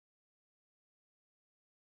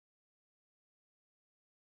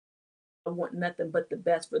I want nothing but the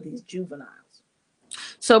best for these juveniles.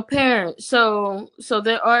 So parents, so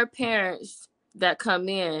there are parents that come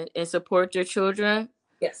in and support their children.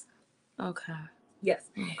 Yes. Okay. Yes.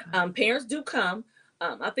 Okay. Parents do come.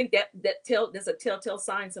 I think that's a telltale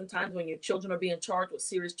sign sometimes when your children are being charged with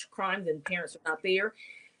serious crimes and parents are not there.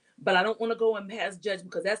 But I don't want to go and pass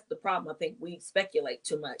judgment because that's the problem. I think we speculate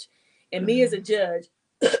too much. And me as a Mm-hmm. judge,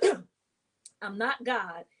 I'm not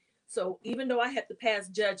God. So even though I have to pass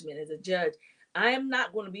judgment as a judge, I am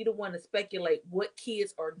not going to be the one to speculate what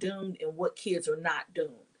kids are doomed and what kids are not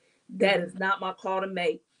doomed. That Mm-hmm. is not my call to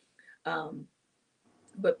make. Um,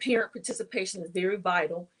 but parent participation is very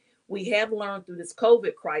vital. We have learned through this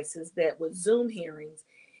COVID crisis that with Zoom hearings,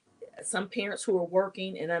 some parents who are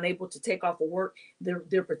working and unable to take off of work,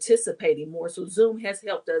 they're participating more. So Zoom has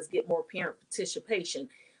helped us get more parent participation.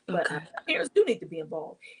 But Okay. parents do need to be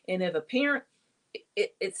involved. And if a parent,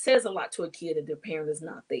 it says a lot to a kid if their parent is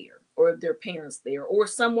not there, or if their parents there, or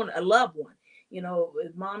someone, a loved one. You know,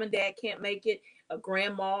 if mom and dad can't make it, a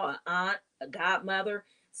grandma, an aunt, a godmother,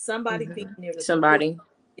 somebody being Mm-hmm. there to support Somebody.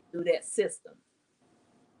 through that system.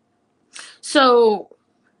 So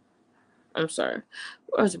I'm sorry.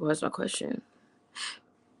 What's my question?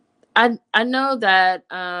 I know that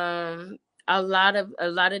a lot of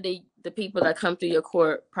the people that come through your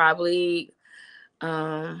court probably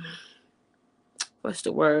um what's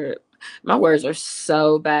the word? My words are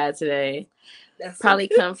so bad today. That's Probably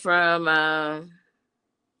okay. come from a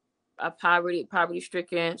poverty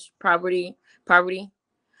stricken poverty. Poverty.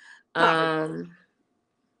 Um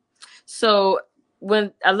so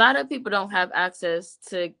when a lot of people don't have access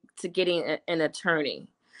to getting an attorney,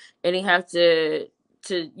 and they have to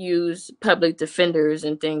use public defenders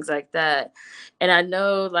and things like that. And I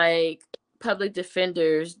know like public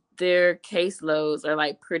defenders, their caseloads are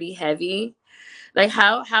like pretty heavy. Like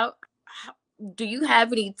how do you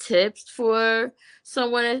have any tips for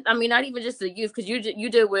someone? I mean, not even just the youth, because you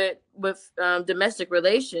deal with domestic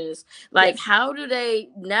relations. Like, Yes. how do they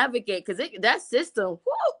navigate? Because that system,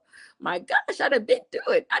 whoo, my gosh, I'd have been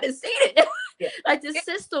through it. I done seen it. Yeah. Like the It,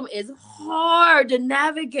 system is hard to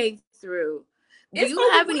navigate through. Do it's you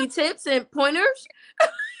have any overwhelming. tips and pointers?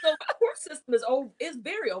 So the court system is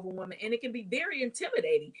very overwhelming and it can be very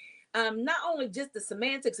intimidating. Not only just the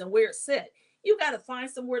semantics and where it's set, you got to find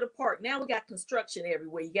somewhere to park. Now we got construction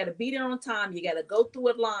everywhere. You got to be there on time. You got to go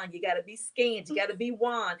through a line. You got to be scanned. You got to be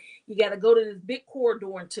won. You got to go to this big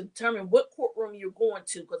corridor and to determine what courtroom you're going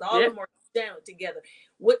to because all Yeah. of them are down together.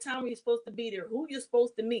 What time are you supposed to be there? Who you're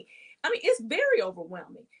supposed to meet? I mean, it's very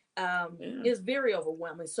overwhelming. Yeah. It's very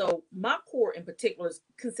overwhelming. So my court in particular is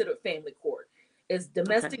considered family court. Is Okay.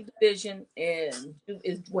 domestic division and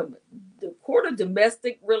is women. The Court of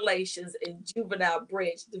Domestic Relations and Juvenile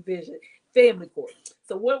Branch Division, family court.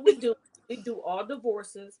 So what we do all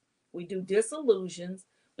divorces, we do dissolutions,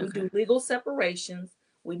 we Okay. do legal separations,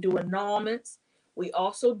 we do annulments. We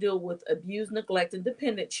also deal with abused, neglect, and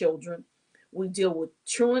dependent children. We deal with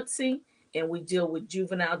truancy and we deal with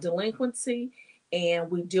juvenile delinquency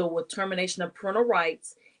and we deal with termination of parental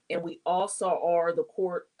rights and we also are the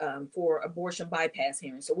court for abortion bypass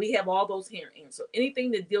hearings. So we have all those hearings. So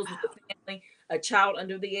anything that deals with the family, a child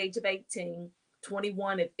under the age of 18,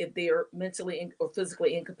 21, if they're mentally or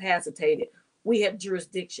physically incapacitated, we have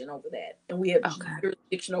jurisdiction over that. And we have Okay.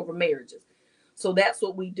 jurisdiction over marriages. So that's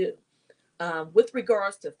what we do. With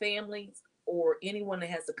regards to families or anyone that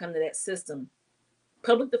has to come to that system,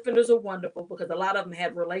 public defenders are wonderful because a lot of them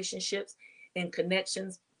have relationships and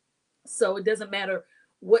connections. So it doesn't matter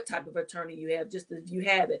what type of attorney you have, just as you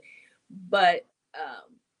have it. But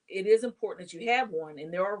it is important that you have one,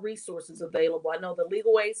 and there are resources available. I know the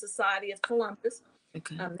Legal Aid Society of Columbus.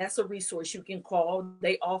 Okay. That's a resource you can call.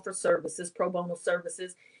 They offer services, pro bono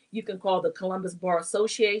services. You can call the Columbus Bar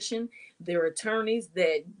Association. There are attorneys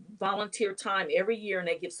that volunteer time every year, and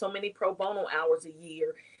they give so many pro bono hours a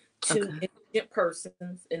year to Okay. indigent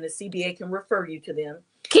persons, and the CBA can refer you to them.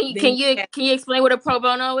 Can you Then can you you have can you explain what a pro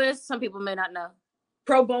bono is? Some people may not know.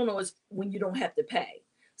 pro bono is when you don't have to pay.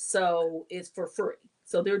 So it's for free.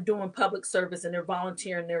 So they're doing public service and they're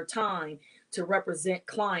volunteering their time to represent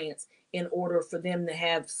clients in order for them to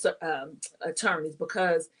have attorneys.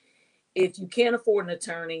 Because if you can't afford an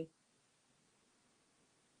attorney,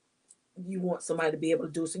 you want somebody to be able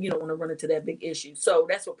to do so. You don't want to run into that big issue. So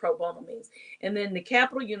that's what pro bono means. And then the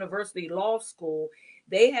Capital University Law School,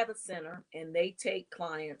 they have a center and they take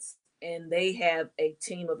clients and they have a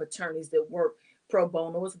team of attorneys that work pro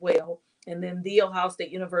bono as well. And then the Ohio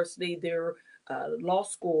State University, their law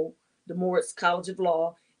school, the Moritz College of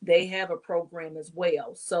Law, they have a program as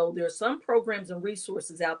well. So there's some programs and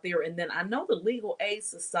resources out there. And then I know the Legal Aid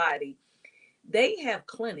Society, They have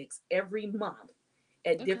clinics every month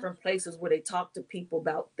at Okay. different places where they talk to people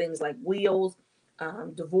about things like wills,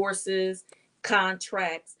 divorces,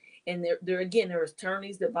 contracts. And there again, there are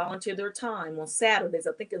attorneys that volunteer their time on Saturdays.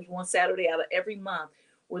 I think there's one Saturday out of every month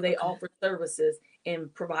where they Okay. offer services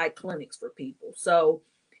and provide clinics for people. So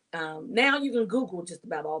now you can Google just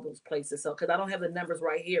about all those places. So, because I don't have the numbers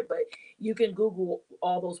right here, but you can Google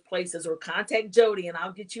all those places or contact Jodi and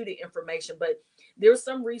I'll get you the information. But there's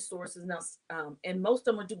some resources now, and most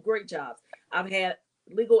of them do great jobs. I've had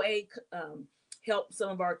legal aid help some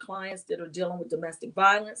of our clients that are dealing with domestic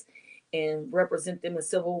violence and represent them in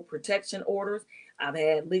civil protection orders. I've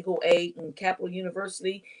had legal aid in Capital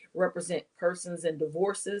University represent persons in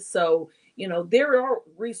divorces. So, there are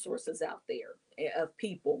resources out there of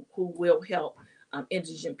people who will help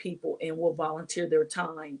indigent people and will volunteer their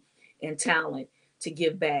time and talent to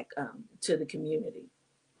give back to the community.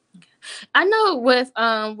 I know with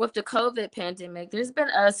the COVID pandemic, there's been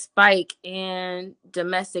a spike in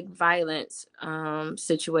domestic violence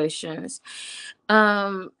situations.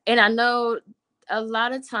 And I know a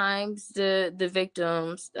lot of times the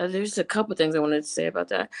victims, there's a couple things I wanted to say about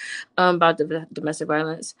that, about the domestic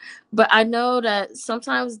violence. But I know that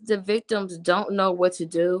sometimes the victims don't know what to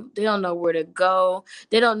do. They don't know where to go.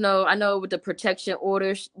 They don't know. I know with the protection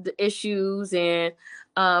orders, the issues, and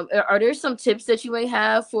are there some tips that you may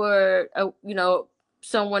have for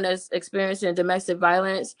someone that's experiencing domestic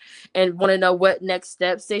violence and want to know what next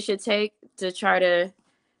steps they should take to try to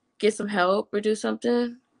get some help or do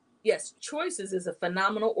something? Yes, Choices is a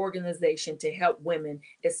phenomenal organization to help women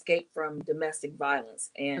escape from domestic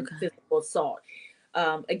violence and Okay. physical assault.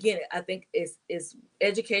 Again, I think it's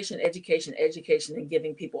education, education, education, and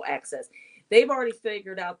giving people access. They've already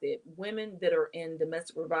figured out that women that are in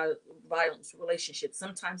domestic violence relationships,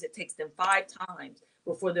 sometimes it takes them 5 times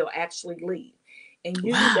before they'll actually leave. And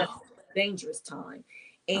usually that's Wow. a dangerous time.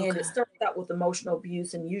 And Okay. it starts out with emotional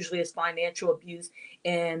abuse, and usually it's financial abuse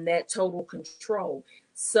and that total control.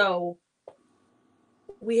 So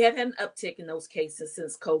we have had an uptick in those cases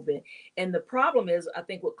since COVID. And the problem is, I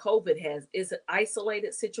think what COVID has is an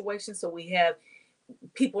isolated situation. So we have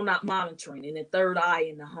people not monitoring and a third eye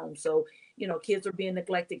in the home. So, kids are being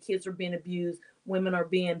neglected, kids are being abused, women are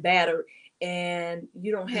being battered. And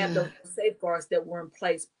you don't have those safeguards that were in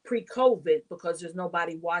place pre COVID because there's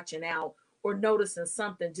nobody watching out or noticing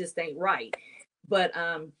something just ain't right. But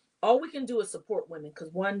all we can do is support women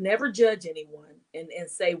because one, never judge anyone and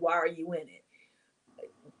say, why are you in it?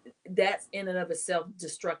 That's in and of itself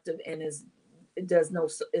destructive and is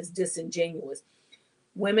disingenuous.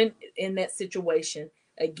 Women in that situation,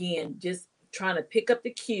 again, just trying to pick up the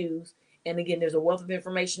cues. And again, there's a wealth of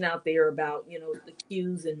information out there about the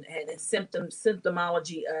cues and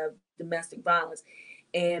symptomology of domestic violence,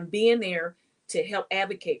 and being there to help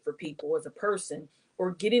advocate for people as a person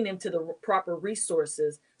or getting them to the proper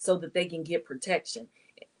resources so that they can get protection.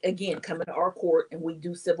 Again, coming to our court and we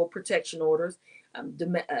do civil protection orders.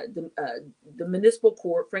 The municipal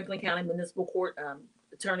court, Franklin County Municipal Court,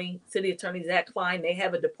 city attorney Zach Klein, they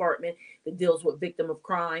have a department that deals with victim of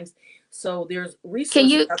crimes. So there's Can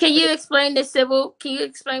resources you out can there. you explain the civil? Can you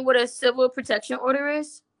explain what a civil protection order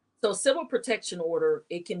is? So civil protection order,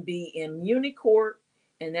 it can be in muni court,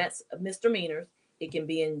 and that's misdemeanors. It can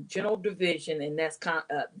be in general division, and that's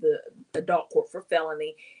the adult court for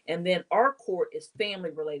felony. And then our court is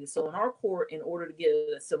family related. So in our court, in order to get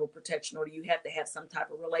a civil protection order, you have to have some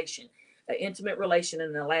type of relation, an intimate relation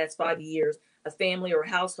in the last 5 years, a family or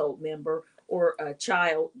household member, or a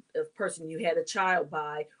child, a person you had a child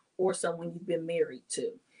by, or someone you've been married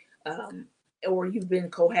to, Okay. um, or you've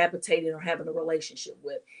been cohabitating or having a relationship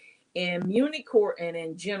with. In muni court and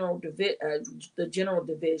in the general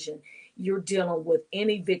division, you're dealing with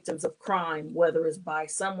any victims of crime, whether it's by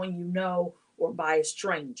someone you know or by a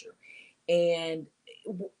stranger. And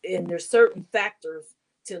and there's certain factors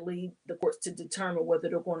to lead the courts to determine whether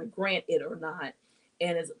they're going to grant it or not.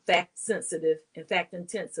 And it's fact sensitive and fact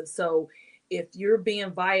intensive. So if you're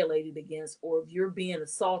being violated against or if you're being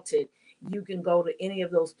assaulted, you can go to any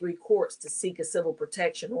of those 3 courts to seek a civil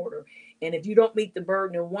protection order. And if you don't meet the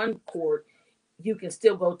burden in one court, you can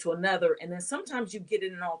still go to another. And then sometimes you get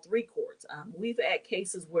it in all 3 courts. We've had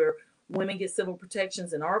cases where women get civil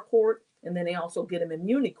protections in our court, and then they also get them in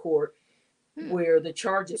muni court Hmm. where the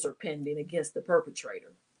charges are pending against the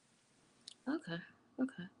perpetrator. Okay.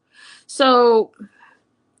 Okay. So,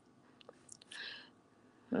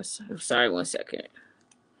 I'm sorry. 1 second.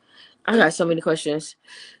 I got so many questions.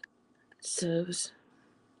 So,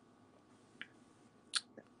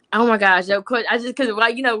 oh my gosh, I just because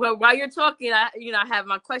while you're talking, I have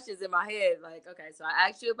my questions in my head. Like, okay, so I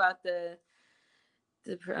asked you about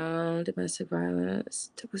Domestic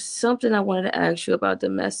violence. There was something I wanted to ask you about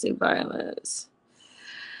domestic violence.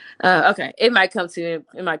 Okay, it might come to me.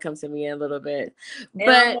 It might come to me in a little bit, And I'm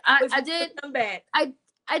but always I going to did come back. I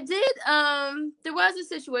did. There was a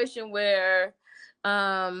situation where,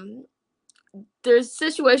 um, there's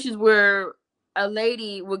situations where a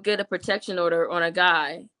lady would get a protection order on a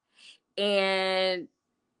guy, and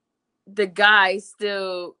the guy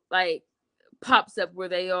still like pops up where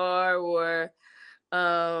they are, or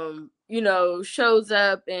shows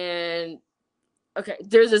up. And okay,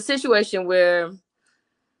 there's a situation where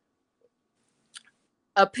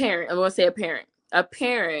I'm gonna say a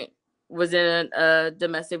parent was in a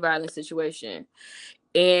domestic violence situation,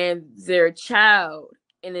 and their child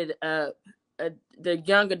ended up, the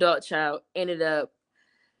young adult child ended up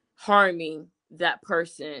harming that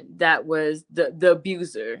person that was the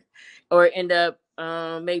abuser, or end up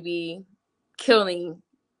maybe killing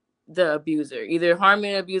the abuser, either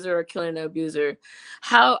harming the abuser or killing the abuser.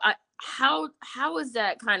 How is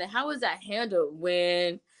that how is that handled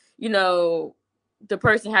when, you know, the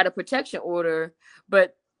person had a protection order,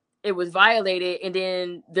 but it was violated, and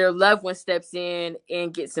then their loved one steps in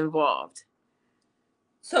and gets involved?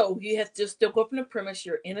 So you have to still go from the premise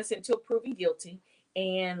you're innocent until proven guilty,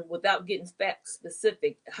 and without getting fact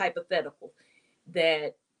specific, hypothetical,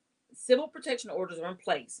 that civil protection orders are in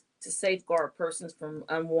place to safeguard persons from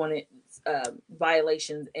unwanted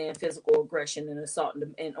violations and physical aggression and assault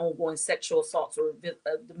and ongoing sexual assaults or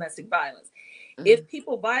domestic violence. Mm-hmm. If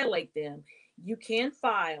people violate them, you can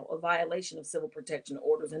file a violation of civil protection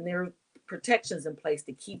orders, and there are protections in place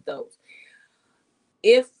to keep those.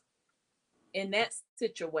 If in that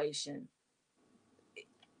situation,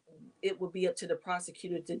 it would be up to the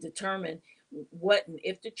prosecutor to determine what and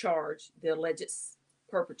if to charge the alleged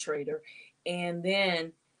perpetrator, and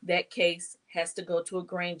then that case has to go to a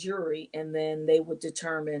grand jury, and then they would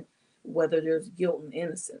determine whether there's guilt and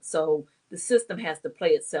innocence. So the system has to play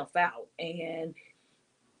itself out, and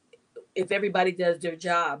if everybody does their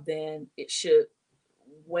job, then it should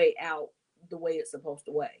weigh out the way it's supposed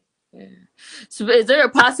to weigh. Yeah. So is there a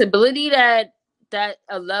possibility that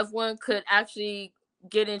a loved one could actually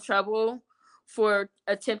get in trouble for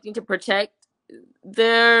attempting to protect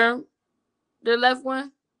their loved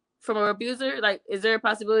one from an abuser? Like, is there a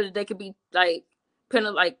possibility that they could be like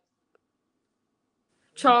like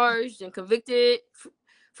charged and convicted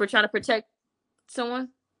for trying to protect someone?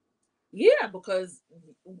 Yeah, because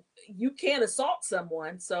you can't assault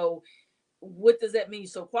someone. So what does that mean?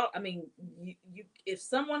 So, I mean, if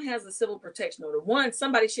someone has a civil protection order, one,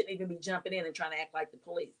 somebody shouldn't even be jumping in and trying to act like the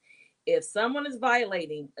police. If someone is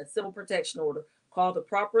violating a civil protection order, call the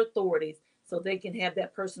proper authorities so they can have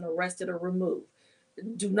that person arrested or removed.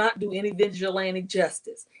 Do not do any vigilante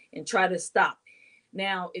justice and try to stop.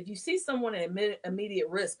 Now, if you see someone at immediate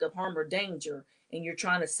risk of harm or danger, and you're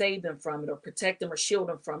trying to save them from it or protect them or shield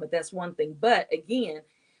them from it, that's one thing. But again,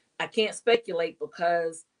 I can't speculate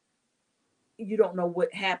because you don't know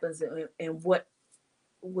what happens and what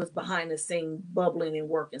was behind the scene bubbling and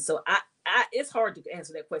working. So it's hard to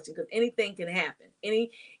answer that question because anything can happen.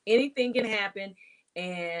 Anything can happen,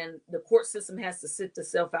 and the court system has to sit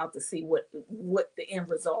itself out to see what the end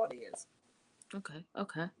result is. Okay,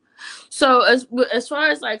 okay. So as far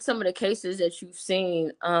as like some of the cases that you've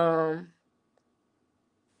seen, I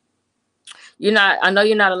know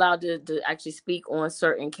you're not allowed to actually speak on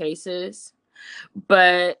certain cases,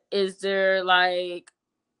 but is there like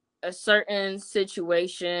a certain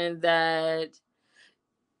situation that,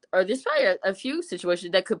 or there's probably a few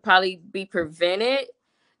situations that could probably be prevented,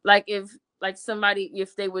 like if like somebody,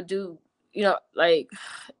 if they would do, like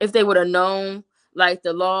if they would have known like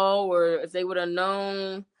the law, or if they would have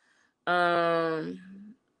known, um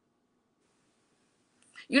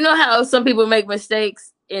how some people make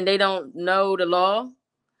mistakes and they don't know the law.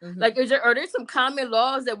 Mm-hmm. Like, are there some common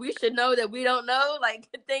laws that we should know that we don't know? Like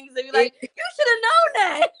things that we like, It, you should have known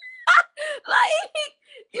that. Like,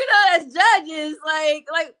 as judges, like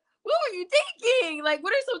what were you thinking? Like,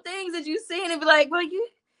 what are some things that you seen and be like, well, you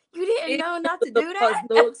didn't it know not to really do was that?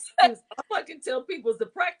 no excuse. All I can tell people is to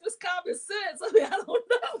practice common sense. I mean, I don't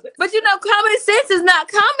know. But common sense is not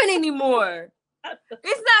common anymore. It's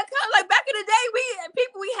not common. Like back in the day,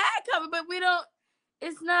 we had common, but we don't.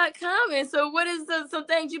 It's not common. So what is some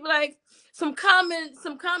things you be like, some common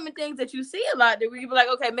things that you see a lot that we be like,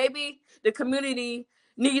 okay, maybe the community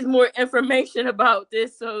needs more information about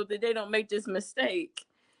this so that they don't make this mistake.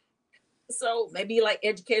 So maybe like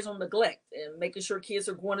educational neglect and making sure kids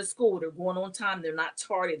are going to school, they're going on time, they're not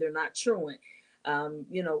tardy, they're not truant.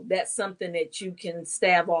 That's something that you can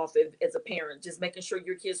stave off as a parent, just making sure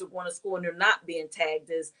your kids are going to school and they're not being tagged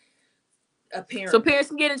as A parent. So parents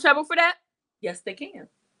can get in trouble for that? Yes, they can.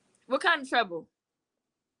 What kind of trouble?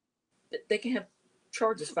 They can have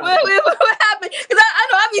charges filed. What happened? Because I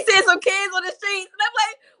know I be seeing some kids on the streets, and I'm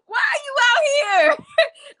like, why are you out here?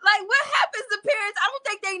 Like, what happens to parents? I don't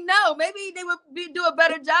think they know. Maybe they would do a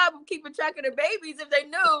better job of keeping track of their babies if they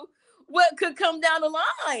knew what could come down the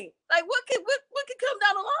line. Like, what could come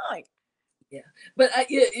down the line? Yeah, but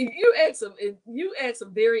you ask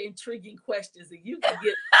some very intriguing questions, and you can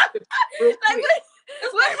get real quick. Like,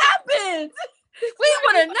 what happens? We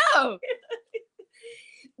want to know.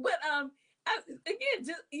 But again,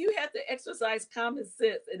 just you have to exercise common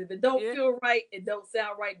sense, and if it don't feel right, it don't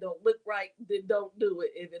sound right, don't look right, then don't do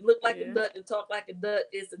it. If it look like a duck and talk like a duck,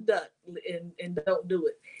 it's a duck, and don't do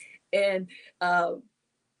it. And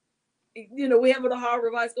we have it a hard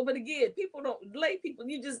revised school, but again, lay people,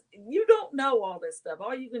 you don't know all that stuff.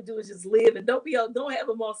 All you can do is just live, and don't have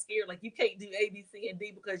them all scared like you can't do A, B, C, and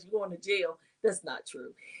D because you're going to jail. That's not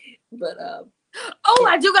true. But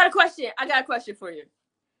I do got a question. I got a question for you.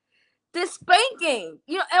 This spanking,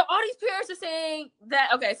 all these parents are saying that,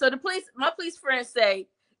 okay, so my police friends say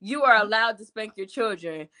you are allowed to spank your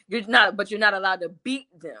children. But you're not allowed to beat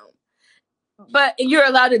them. But you're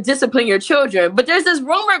allowed to discipline your children. But there's this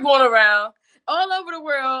rumor going around all over the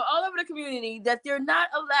world, all over the community, that they're not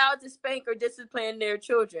allowed to spank or discipline their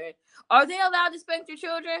children. Are they allowed to spank their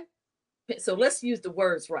children? So let's use the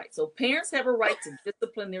words right. So parents have a right to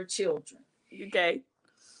discipline their children. Okay.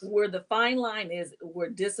 Where the fine line is where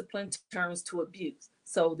discipline turns to abuse.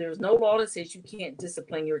 So there's no law that says you can't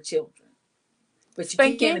discipline your children. But you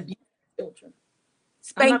can't abuse children.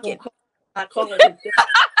 Spanking. I call it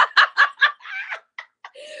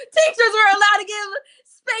Teachers were allowed to give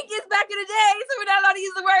spankings back in the day, so we're not allowed to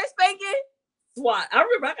use the word spanking. SWAT. I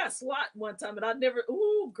remember I got SWAT one time, and I never.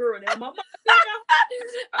 Ooh, girl, now my mom.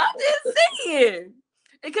 I'm just saying,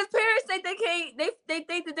 because parents think they can't. They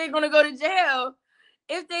think that they're gonna go to jail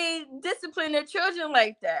if they discipline their children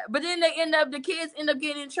like that. But then the kids end up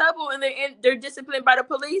getting in trouble, and they're disciplined by the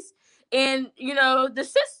police and the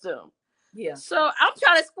system. Yeah. So I'm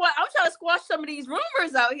trying to squash some of these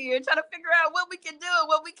rumors out here, trying to figure out what we can do and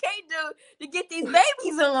what we can't do to get these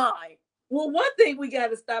babies in line. Well, one thing we got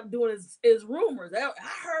to stop doing is rumors. I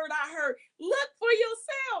heard. Look for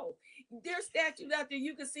yourself. There's statutes out there.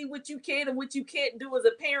 You can see what you can and what you can't do as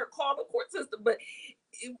a parent. Call the court system. But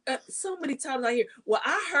so many times I hear, well,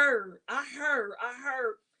 I heard.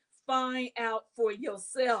 Find out for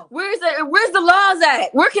yourself. Where's the laws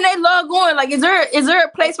at? Where can they log on? Like, is there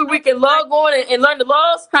a place where we can log on and learn the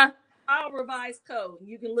laws? Huh? Our revised code.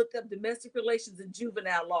 You can look up domestic relations and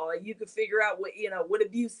juvenile law, and you can figure out what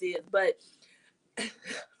abuse is. But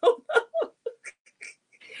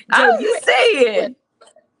I'm just saying,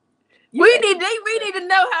 we need to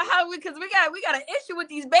know how because we got an issue with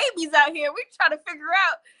these babies out here. We try to figure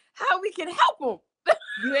out how we can help them.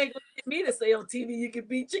 You ain't gonna get me to say on TV you can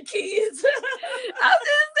beat your kids. I'm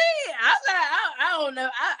just saying. I don't know.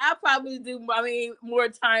 I probably do. I mean, more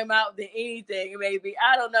timeout than anything, maybe.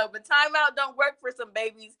 I don't know, but timeout don't work for some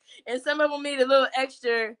babies, and some of them need a little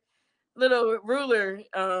extra, little ruler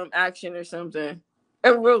action or something.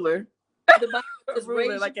 A ruler. The Bible says,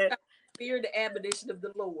 ruler like a fear the admonition of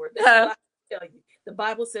the Lord. That's what I tell you. The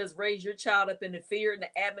Bible says, raise your child up in the fear and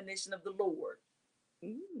the admonition of the Lord.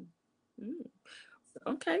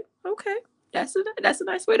 Okay. That's a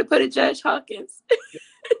nice way to put it, Judge Hawkins.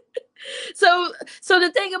 So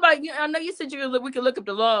the thing about, I know you said we could look up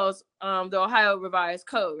the laws, the Ohio Revised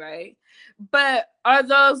Code, right? But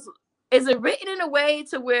is it written in a way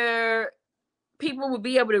to where people will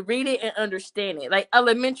be able to read it and understand it, like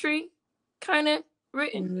elementary kind of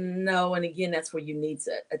written? No, and again, that's where you need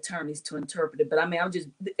attorneys to interpret it. But I mean,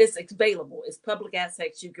 it's available. It's public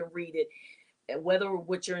access. You can read it. Whether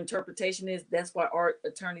what your interpretation is, that's why our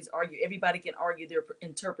attorneys argue. Everybody can argue their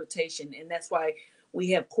interpretation, and that's why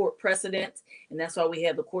we have court precedents, and that's why we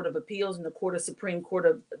have the Court of Appeals and the Supreme Court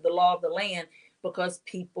of the law of the land, because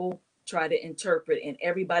people try to interpret, and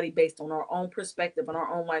everybody, based on our own perspective and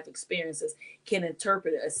our own life experiences, can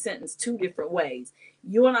interpret a sentence two different ways.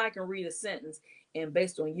 You and I can read a sentence, and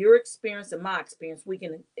based on your experience and my experience,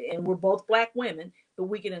 and we're both Black women, but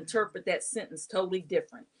we can interpret that sentence totally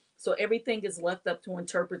different. So everything is left up to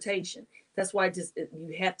interpretation. That's why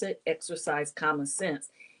you have to exercise common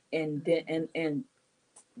sense, and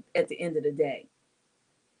at the end of the day.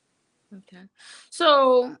 Okay.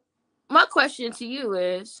 So my question to you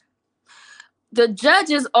is, the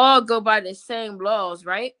judges all go by the same laws,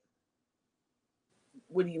 right?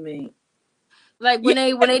 What do you mean? Like when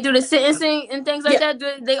they do the sentencing and things like that,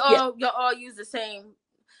 y'all all use the same.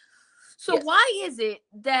 So why is it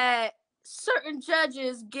that certain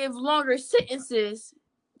judges give longer sentences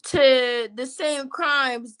to the same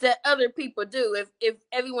crimes that other people do if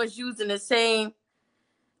everyone's using the same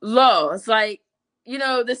laws. Like,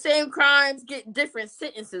 the same crimes get different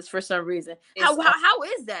sentences for some reason. How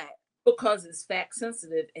is that? Because it's fact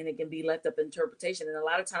sensitive and it can be left up interpretation. And a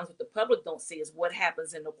lot of times what the public don't see is what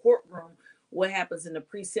happens in the courtroom, what happens in the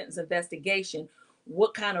pre-sentence investigation,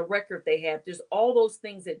 what kind of record they have. There's all those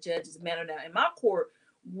things that judges matter. Now in my court,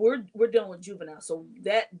 we're dealing with juvenile, so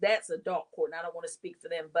that's adult court, and I don't want to speak for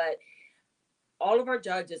them, but all of our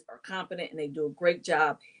judges are competent and they do a great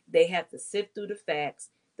job. They have to sift through the facts.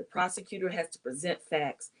 The prosecutor has to present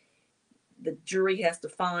facts. The jury has to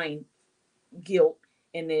find guilt,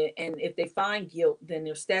 and if they find guilt, then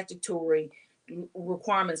there's statutory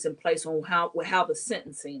requirements in place on how the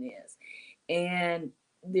sentencing is. And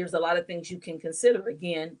there's a lot of things you can consider.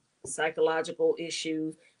 Again, psychological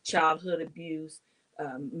issues, childhood abuse,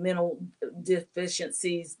 mental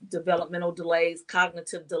deficiencies, developmental delays,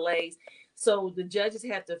 cognitive delays. So the judges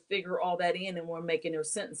have to figure all that in, and we're making their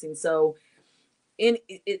sentencing. So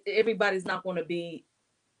everybody's not going to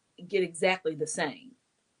get exactly the same.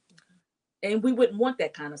 And we wouldn't want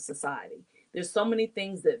that kind of society. There's so many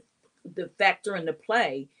things that factor into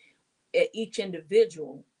play at each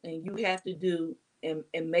individual, and you have to do and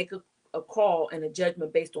make a call and a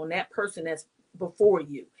judgment based on that person that's before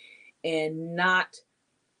you, and not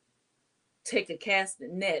take a cast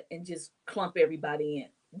net and just clump everybody in.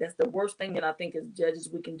 That's the worst thing that I think as judges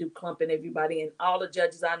we can do, clumping everybody in. All the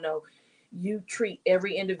judges I know, you treat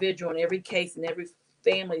every individual in every case and every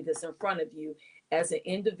family that's in front of you as an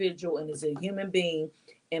individual and as a human being,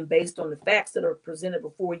 and based on the facts that are presented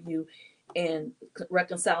before you, and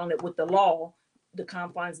reconciling it with the law, the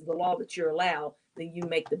confines of the law that you're allowed, then you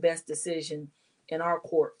make the best decision in our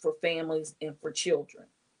court for families and for children.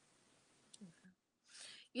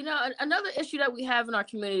 Another issue that we have in our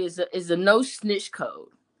community is the no snitch code.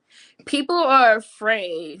 People are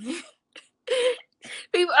afraid. Okay,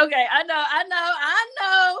 I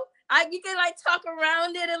know. You can talk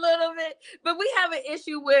around it a little bit, but we have an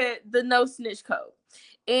issue with the no snitch code,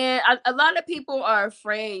 and a lot of people are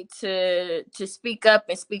afraid to speak up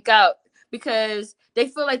and speak out because they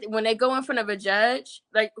feel like when they go in front of a judge,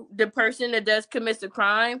 like the person that does commits the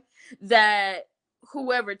crime, that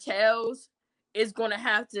whoever tells is going to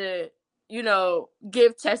have to,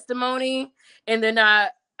 give testimony, and they're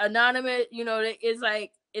not anonymous. It's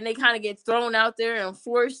like, and they kind of get thrown out there and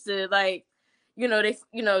forced to the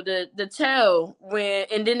tell when,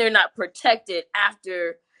 and then they're not protected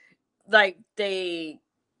after, they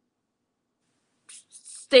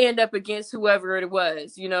stand up against whoever it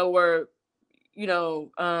was, or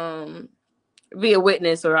be a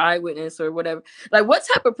witness or eyewitness or whatever. Like, what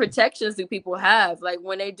type of protections do people have, like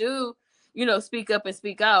when they do speak up and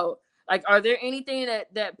speak out? Like, are there anything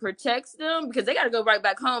that protects them, because they got to go right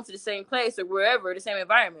back home to the same place or wherever, the same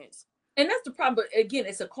environments? And that's the problem. Again,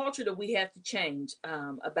 it's a culture that we have to change,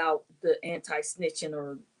 about the anti-snitching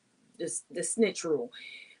or the snitch rule,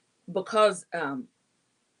 because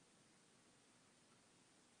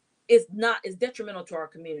it's detrimental to our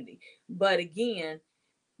community. But again,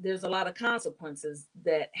 there's a lot of consequences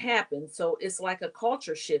that happen. So it's like a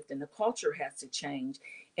culture shift, and the culture has to change,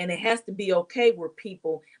 and it has to be okay where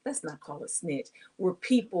people, let's not call it snitch, where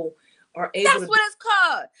people are able That's what it's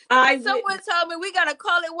called. Someone told me we gotta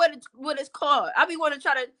call it what it's called. I be want to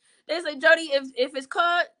try to. They say, Jodi, if it's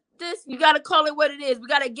called this, you gotta call it what it is. We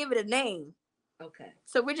gotta give it a name. Okay.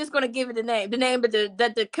 So we're just gonna give it a name, but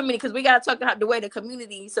the community, because we gotta talk about the way the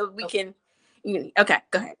community, so we can. Okay,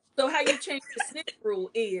 go ahead. So how you change the snitch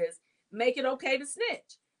rule is make it okay to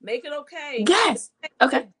snitch. Make it okay. Yes.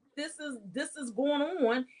 Okay. This is going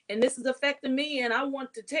on, and this is affecting me, and I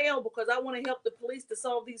want to tell because I want to help the police to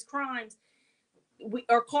solve these crimes.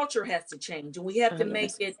 Our culture has to change, and we have to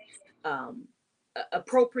make it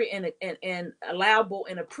appropriate and allowable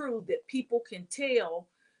and approved that people can tell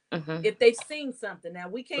if they've seen something. Now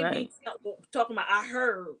we can't be talking about, I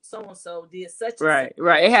heard so and so did such and such.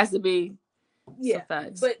 Right. It has to be. Yeah,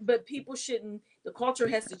 but people shouldn't. The culture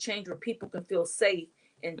has to change where people can feel safe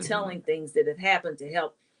in telling things that have happened to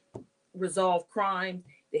help resolve crime,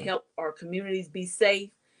 to help our communities be safe.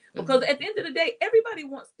 Because at the end of the day, everybody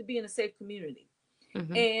wants to be in a safe community.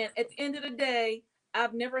 And at the end of the day,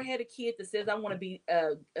 I've never had a kid that says I want to be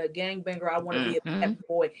a gangbanger. I want to be a bad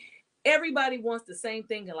boy. Everybody wants the same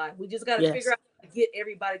thing in life. We just got to figure out how to get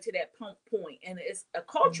everybody to that point. And it's a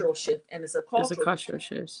cultural shift, and it's a cultural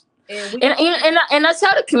shift. And I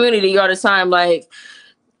tell the community all the time, like,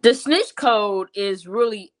 the snitch code is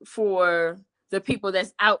really for the people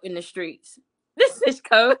that's out in the streets. The snitch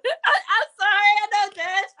code. I'm sorry. I know,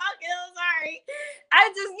 Judge Hawkins. I'm sorry.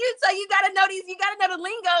 So you gotta know these. You gotta know the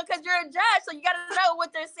lingo because you're a judge. So you gotta know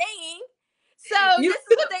what they're saying. So You this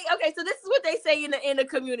is what they. Okay. So this is what they say in the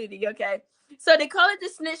community. Okay. So they call it the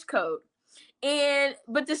snitch code.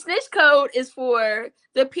 But the snitch code is for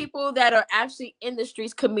the people that are actually in the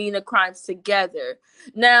streets committing the crimes together.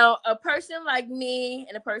 Now, a person like me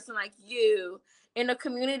and a person like you and the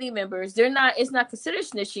community members, it's not considered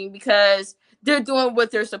snitching because they're doing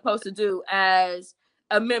what they're supposed to do as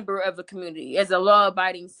a member of a community, as a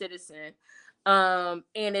law-abiding citizen. And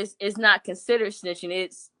it's not considered snitching.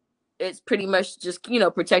 It's pretty much just,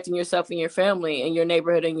 protecting yourself and your family and your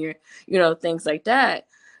neighborhood and your, things like that.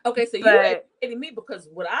 okay? So you But educated me because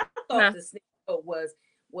what I thought huh, the snitch code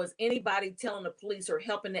was anybody telling the police or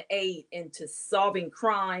helping to aid into solving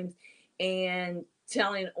crimes and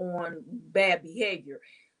telling on bad behavior.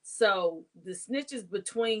 So the snitches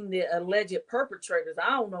between the alleged perpetrators, I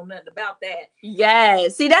don't know nothing about that.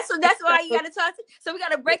 yes. See, that's why you got to talk. So we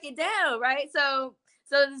got to break it down, right? So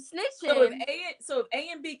the So snitching, if A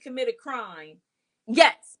and B commit a crime,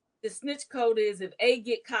 yes. the snitch code is if A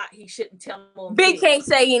get caught, he shouldn't tell on B B. can't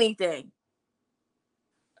say anything.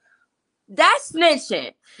 That's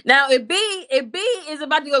snitching. Now, if B is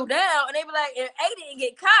about to go down, and they be like, if A didn't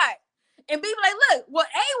get caught, and B be like, look, well,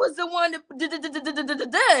 A was the one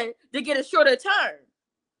to get a shorter term,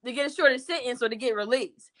 to get a shorter sentence, or to get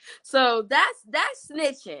released. So that's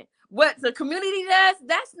snitching. What the community does,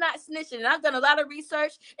 that's not snitching. And I've done a lot of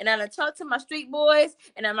research, and I done talked to my street boys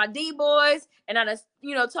and my D boys, and I done,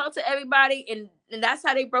 talked to everybody, and that's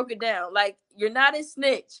how they broke it down. Like, you're not a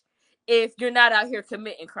snitch if you're not out here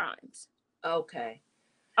committing crimes. Okay.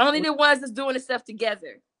 Only the ones that's doing the stuff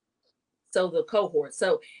together. So the cohort.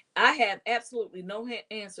 So I have absolutely no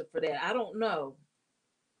answer for that. I don't know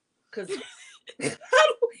because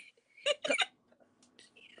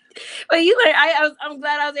But I'm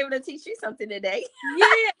glad I was able to teach you something today.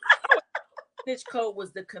 yeah, snitch code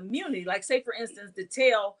was the community. Like, say for instance, to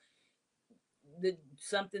tell that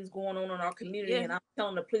something's going on in our community, Yeah. and I'm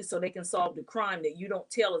telling the police so they can solve the crime that you don't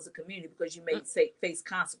tell as a community because you may face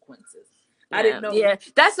consequences. I didn't know. Yeah.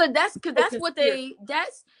 That's because that's what Conspiracy.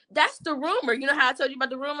 that's the rumor. You know how I told you about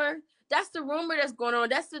the rumor? That's the rumor that's going on.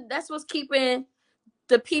 That's what's keeping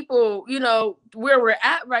the people, where we're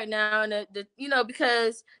at right now, and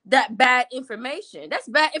because that bad information. That's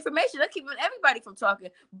bad information. That's keeping everybody from talking.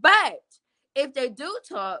 But if they do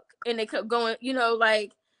talk and they keep going,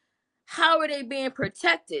 like, how are they being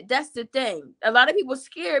protected? That's the thing. A lot of people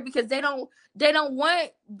scared because they don't want they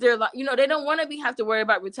don't want to have to worry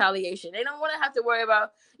about retaliation. They don't want to have to worry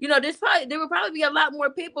about, there would probably be a lot more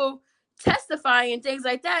people testifying and things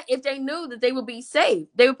like that if they knew that they would be safe.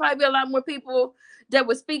 There would probably be a lot more people that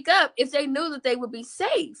would speak up if they knew that they would be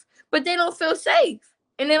safe. But they don't feel safe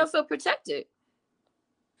and they don't feel protected.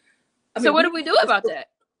 I So mean, what do we do about that?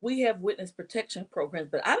 we have witness protection programs,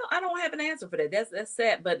 but I don't have an answer for that. That's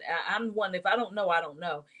sad. But I'm one. If I don't know, I don't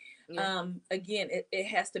know. Yeah. Again, it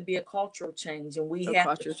has to be a cultural change, and we A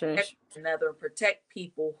have to culture protect change. one another and protect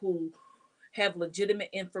people who have legitimate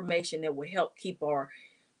information that will help keep our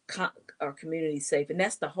community safe. And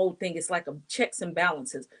that's the whole thing. It's like a checks and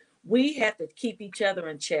balances. We have to keep each other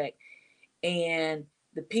in check, and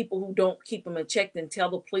the people who don't keep them in check then tell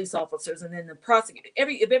the police officers, and then the prosecutor.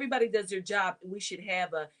 If everybody does their job, we should have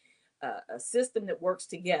a system that works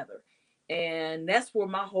together. And that's where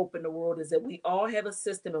my hope in the world is, that we all have a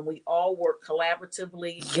system and we all work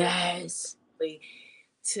collaboratively Yes.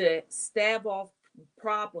 to stave off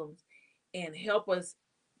problems and help us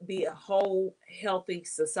be a whole healthy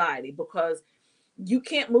society, because you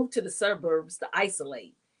can't move to the suburbs to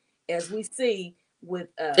isolate, as we see with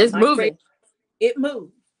It's migration. moving. It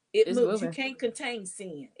moves. It It's moves. You moving. can't contain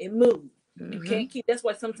sin. It moves. You Mm-hmm. can't keep. That's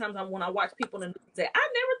why sometimes when I watch people in the news say, "I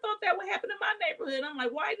never thought that would happen in my neighborhood." I'm like,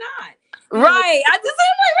 why not? You know, Right. I just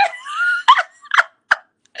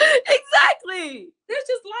exactly. that's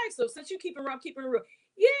just life. So since you keep it around, keep it real.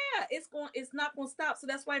 Yeah, it's not going to stop. So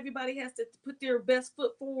that's why everybody has to put their best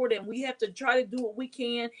foot forward, and we have to try to do what we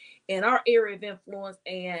can in our area of influence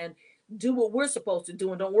and do what we're supposed to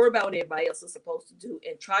do, and don't worry about what everybody else is supposed to do,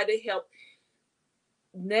 and try to help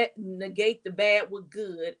negate the bad with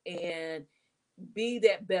good, and be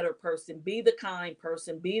that better person, be the kind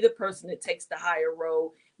person, be the person that takes the higher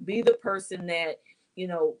road, be the person that, you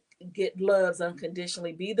know, get loves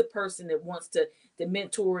unconditionally, be the person that wants to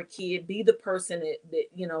mentor a kid, be the person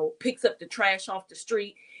that picks up the trash off the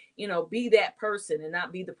street. Be that person, and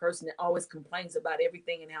not be the person that always complains about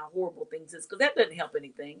everything and how horrible things is, because that doesn't help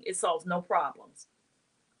anything. It solves no problems.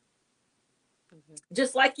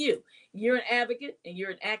 Just like you're an advocate and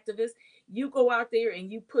you're an activist. You go out there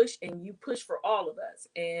and you push for all of us.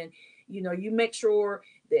 And you make sure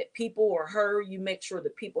that people are heard. You make sure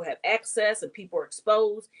that people have access and people are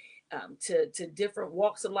exposed to different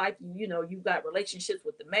walks of life. You've got relationships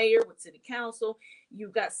with the mayor, with city council.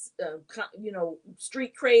 You've got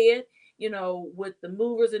street cred. With the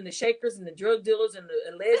movers and the shakers and the drug dealers and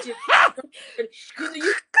the alleged. you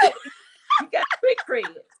you got street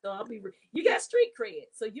cred. So you got street cred.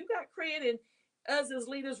 So you got cred, and us as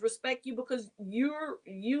leaders respect you because you're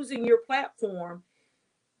using your platform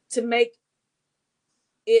to make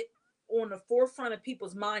it on the forefront of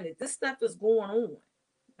people's mind that this stuff is going on.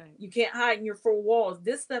 Right. You can't hide in your four walls.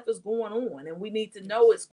 This stuff is going on, and we need to know it's